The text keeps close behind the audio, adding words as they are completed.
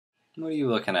What are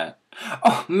you looking at?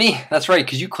 Oh, me! That's right,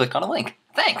 because you clicked on a link.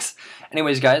 Thanks!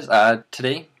 Anyways, guys,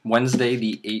 today, Wednesday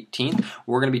the 18th,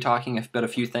 we're going to be talking about a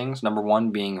few things. Number one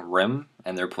being RIM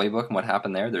and their playbook and what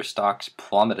happened there. Their stocks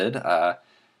plummeted.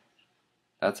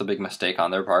 That's a big mistake on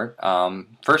their part.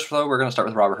 First, though, we're going to start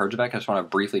with Robert Herjavec. I just want to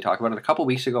briefly talk about it. A couple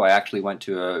weeks ago, I actually went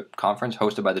to a conference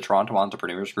hosted by the Toronto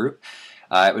Entrepreneurs Group.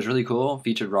 It was really cool.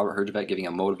 Featured Robert Herjavec giving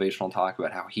a motivational talk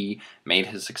about how he made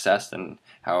his success and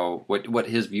how what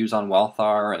his views on wealth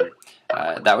are, and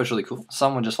that was really cool.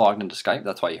 Someone just logged into Skype,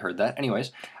 that's why you heard that.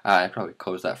 Anyways, I'd probably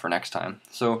close that for next time.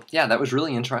 So yeah, that was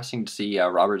really interesting to see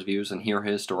Robert's views and hear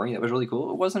his story. That was really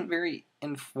cool. It wasn't very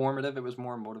informative. It was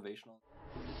more motivational.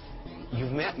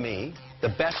 You've met me, the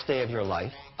best day of your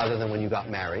life, other than when you got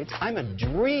married. I'm a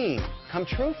dream come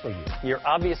true for you. You're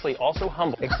obviously also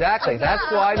humble. Exactly. That's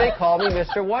why they call me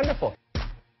Mr. Wonderful.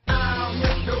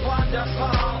 Mr. Wonderful,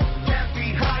 can't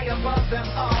be high above them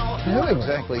all. Who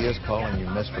exactly is calling you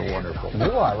Mr. Wonderful?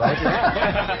 You are right now.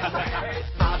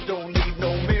 I don't need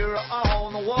no mirror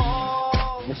on the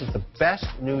wall. This is the best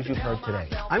news you've heard today.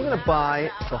 I'm going to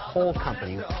buy the whole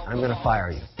company. I'm going to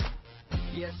fire you.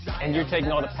 And you're taking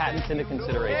all the patents into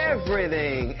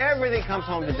consideration. Everything comes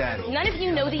home to Daddy. None of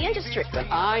you know the industry. But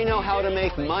I know how to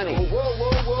make money. Whoa,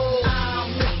 whoa, whoa.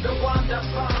 I'm Mr.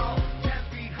 Wonderful,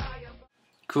 can't be high above.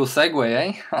 Cool segue,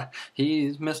 eh?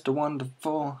 He's Mr.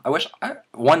 Wonderful. I wish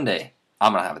one day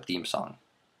I'm gonna have a theme song.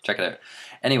 Check it out.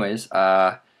 Anyways,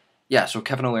 yeah. So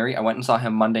Kevin O'Leary, I went and saw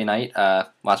him Monday night,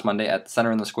 last Monday at Center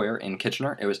in the Square in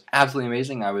Kitchener. It was absolutely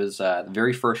amazing. I was the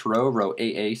very first row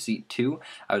AA, seat 2.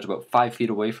 I was about 5 feet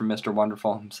away from Mr.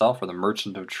 Wonderful himself, or the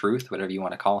Merchant of Truth, whatever you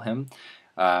want to call him.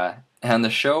 And the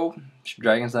show,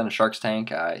 Dragon's Den and Shark's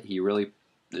Tank, he really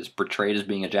is portrayed as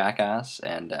being a jackass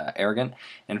and arrogant.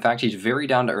 In fact, he's very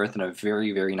down to earth and a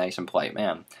very, very nice and polite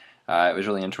man. It was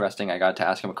really interesting. I got to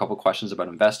ask him a couple questions about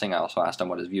investing. I also asked him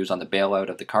what his views on the bailout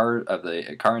of the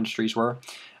car industries were.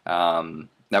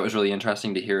 That was really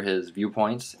interesting to hear his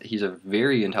viewpoints. He's a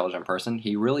very intelligent person.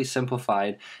 He really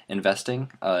simplified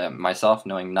investing. Myself,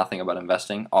 knowing nothing about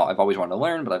investing, I've always wanted to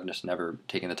learn, but I've just never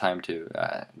taken the time to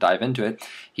dive into it.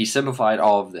 He simplified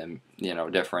all of the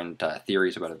different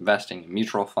theories about investing,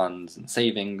 mutual funds, and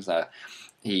savings.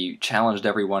 He challenged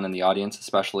everyone in the audience,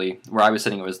 especially where I was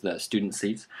sitting. It was the student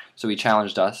seats. So he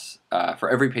challenged us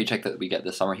for every paycheck that we get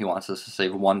this summer. He wants us to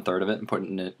save 1/3 of it and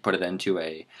put it into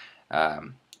a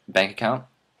bank account,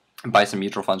 buy some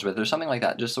mutual funds with it or something like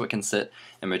that, just so it can sit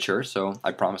and mature. So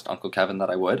I promised Uncle Kevin that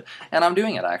I would, and I'm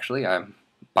doing it actually. I'm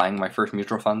buying my first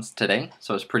mutual funds today,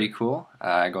 so it's pretty cool.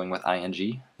 Going with ING,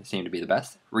 they seem to be the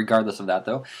best. Regardless of that,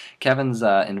 though, Kevin's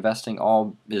investing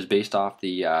all is based off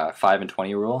the 5 and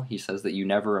 20 rule. He says that you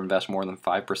never invest more than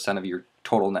 5% of your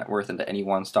total net worth into any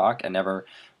one stock, and never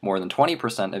more than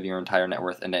 20% of your entire net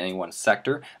worth into any one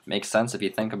sector. Makes sense if you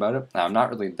think about it. Now, I'm not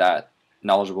really that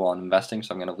knowledgeable on investing,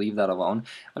 so I'm going to leave that alone.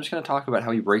 I'm just going to talk about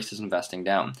how he breaks his investing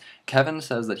down. Kevin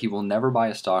says that he will never buy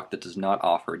a stock that does not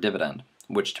offer a dividend,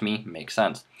 which to me makes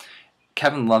sense.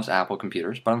 Kevin loves Apple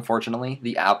computers, but unfortunately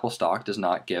the Apple stock does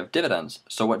not give dividends.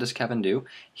 So what does Kevin do?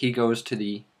 He goes to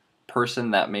the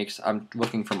person that makes, I'm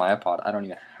looking for my iPod, I don't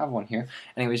even have one here.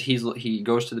 Anyways, he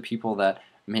goes to the people that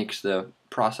makes the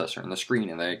processor and the screen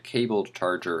and the cable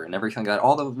charger and everything like that,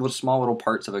 all the small little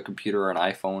parts of a computer or an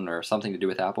iPhone or something to do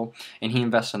with Apple, and he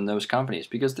invests in those companies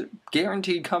because they're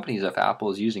guaranteed companies if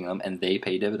Apple is using them, and they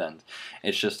pay dividends.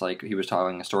 It's just like he was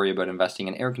telling a story about investing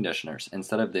in air conditioners.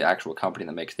 Instead of the actual company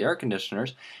that makes the air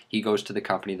conditioners, he goes to the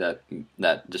company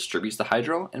that distributes the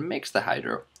hydro and makes the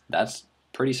hydro. That's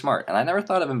pretty smart, and I never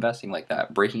thought of investing like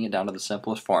that, breaking it down to the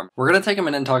simplest form. We're going to take a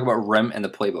minute and talk about RIM and the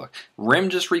playbook. RIM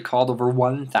just recalled over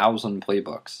 1,000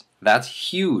 playbooks.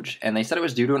 That's huge, and they said it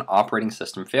was due to an operating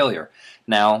system failure.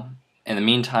 Now, in the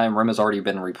meantime, RIM has already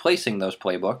been replacing those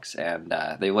playbooks, and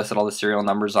they listed all the serial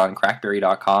numbers on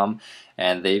crackberry.com,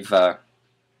 and they've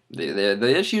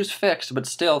the issue's fixed, but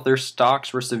still their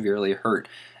stocks were severely hurt.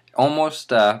 Almost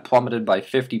plummeted by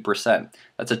 50%.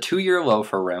 That's a 2-year low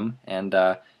for RIM, and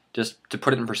just to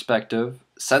put it in perspective,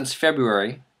 since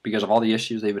February, because of all the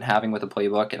issues they've been having with the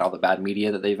playbook and all the bad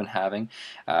media that they've been having,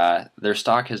 their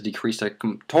stock has decreased a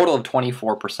total of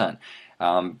 24%.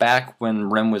 Back when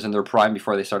RIM was in their prime,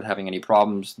 before they started having any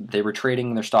problems, they were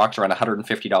trading their stocks around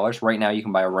 $150. Right now you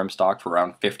can buy a RIM stock for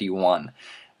around $51.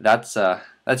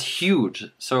 That's huge.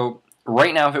 So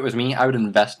right now, if it was me, I would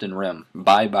invest in RIM.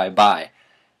 Buy.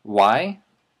 Why?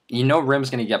 You know RIM's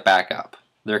going to get back up.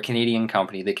 They're a Canadian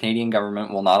company. The Canadian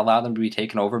government will not allow them to be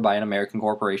taken over by an American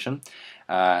corporation.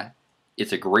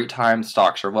 It's a great time.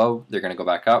 Stocks are low. They're going to go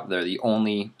back up. They're the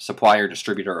only supplier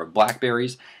distributor of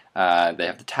Blackberries. They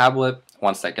have the tablet.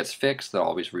 Once that gets fixed, they'll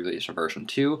always release a version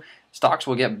 2. Stocks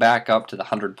will get back up to the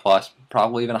 100 plus,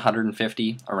 probably even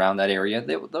 150 around that area.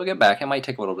 They'll get back. It might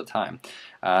take a little bit of time.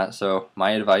 So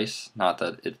my advice, not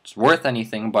that it's worth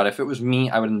anything, but if it was me,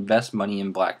 I would invest money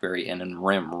in BlackBerry and in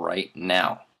RIM right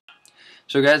now.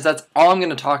 So guys, that's all I'm going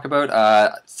to talk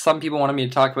about. Some people wanted me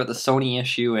to talk about the Sony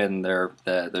issue and their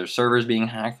servers being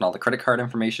hacked and all the credit card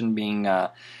information being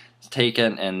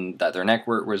taken, and that their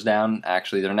network was down.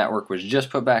 Actually, their network was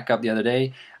just put back up the other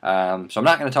day. So I'm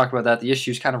not going to talk about that. The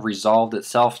issue's kind of resolved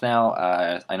itself now.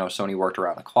 I know Sony worked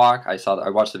around the clock. I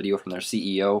watched the video from their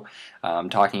CEO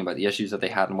talking about the issues that they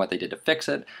had and what they did to fix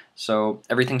it. So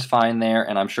everything's fine there,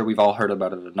 and I'm sure we've all heard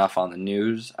about it enough on the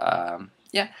news.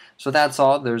 Yeah, so that's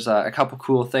all. There's a couple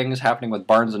cool things happening with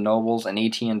Barnes & Nobles and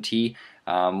AT&T.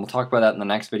 We'll talk about that in the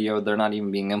next video. They're not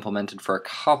even being implemented for a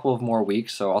couple of more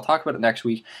weeks, so I'll talk about it next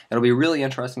week. It'll be really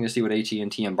interesting to see what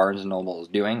AT&T and Barnes & Noble is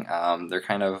doing. They're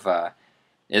kind of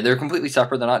they're completely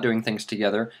separate. They're not doing things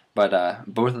together, but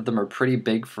both of them are pretty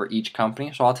big for each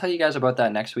company. So I'll tell you guys about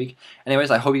that next week.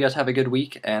 Anyways, I hope you guys have a good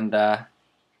week, and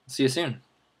see you soon.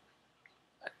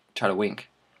 Try to wink.